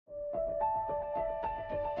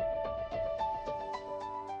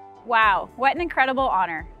Wow, what an incredible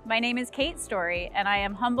honor. My name is Kate Storey, and I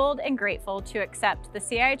am humbled and grateful to accept the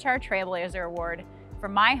CIHR Trailblazer Award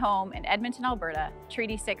from my home in Edmonton, Alberta,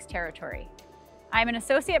 Treaty 6 territory. I am an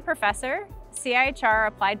associate professor, CIHR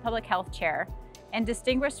Applied Public Health Chair, and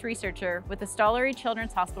distinguished researcher with the Storey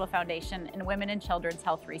Children's Hospital Foundation and Women and Children's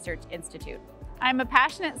Health Research Institute. I'm a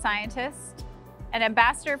passionate scientist, an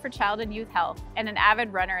ambassador for child and youth health, and an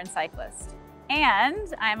avid runner and cyclist.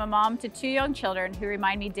 And I am a mom to 2 young children who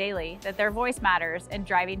remind me daily that their voice matters in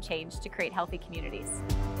driving change to create healthy communities.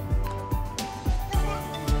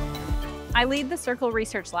 I lead the Circle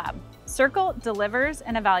Research Lab. Circle delivers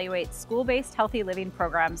and evaluates school-based healthy living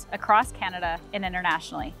programs across Canada and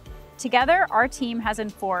internationally. Together, our team has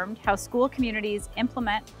informed how school communities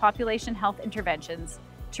implement population health interventions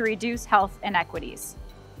to reduce health inequities.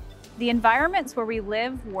 The environments where we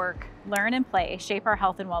live, work, learn, and play shape our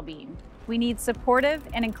health and well-being. We need supportive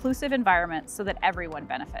and inclusive environments so that everyone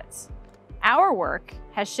benefits. Our work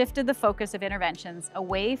has shifted the focus of interventions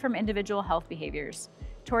away from individual health behaviors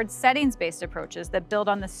towards settings-based approaches that build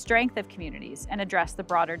on the strength of communities and address the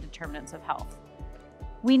broader determinants of health.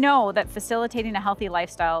 We know that facilitating a healthy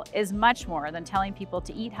lifestyle is much more than telling people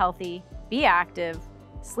to eat healthy, be active,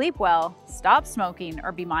 sleep well, stop smoking,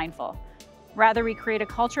 or be mindful. Rather, we create a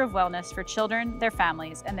culture of wellness for children, their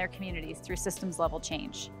families, and their communities through systems-level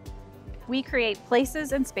change. We create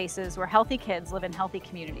places and spaces where healthy kids live in healthy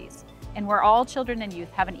communities, and where all children and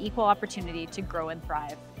youth have an equal opportunity to grow and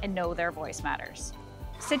thrive and know their voice matters.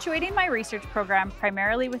 Situating my research program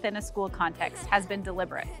primarily within a school context has been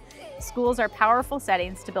deliberate. Schools are powerful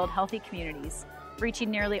settings to build healthy communities,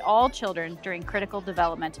 reaching nearly all children during critical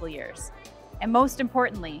developmental years. And most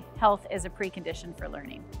importantly, health is a precondition for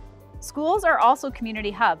learning. Schools are also community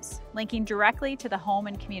hubs, linking directly to the home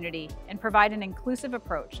and community and provide an inclusive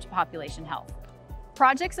approach to population health.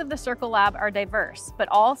 Projects of the Circle Lab are diverse, but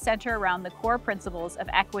all center around the core principles of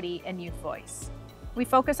equity and youth voice. We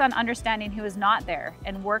focus on understanding who is not there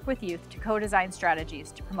and work with youth to co-design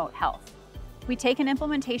strategies to promote health. We take an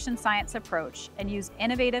implementation science approach and use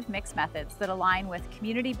innovative mixed methods that align with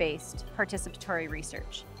community-based participatory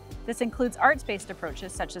research. This includes arts-based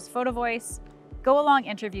approaches such as photo voice, go-along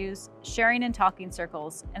interviews, sharing and talking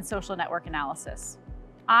circles, and social network analysis.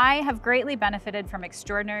 I have greatly benefited from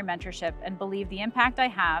extraordinary mentorship and believe the impact I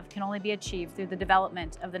have can only be achieved through the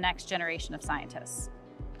development of the next generation of scientists.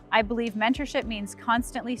 I believe mentorship means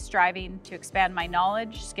constantly striving to expand my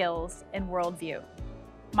knowledge, skills, and worldview.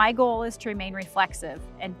 My goal is to remain reflexive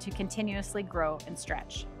and to continuously grow and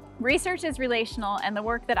stretch. Research is relational, and the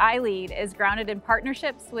work that I lead is grounded in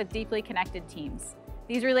partnerships with deeply connected teams.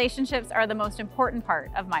 These relationships are the most important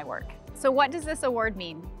part of my work. So what does this award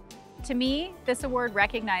mean? To me, this award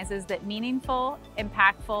recognizes that meaningful,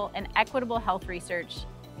 impactful, and equitable health research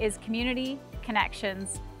is community,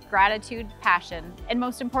 connections, gratitude, passion, and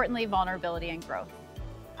most importantly, vulnerability and growth.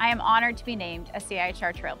 I am honored to be named a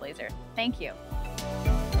CIHR Trailblazer. Thank you.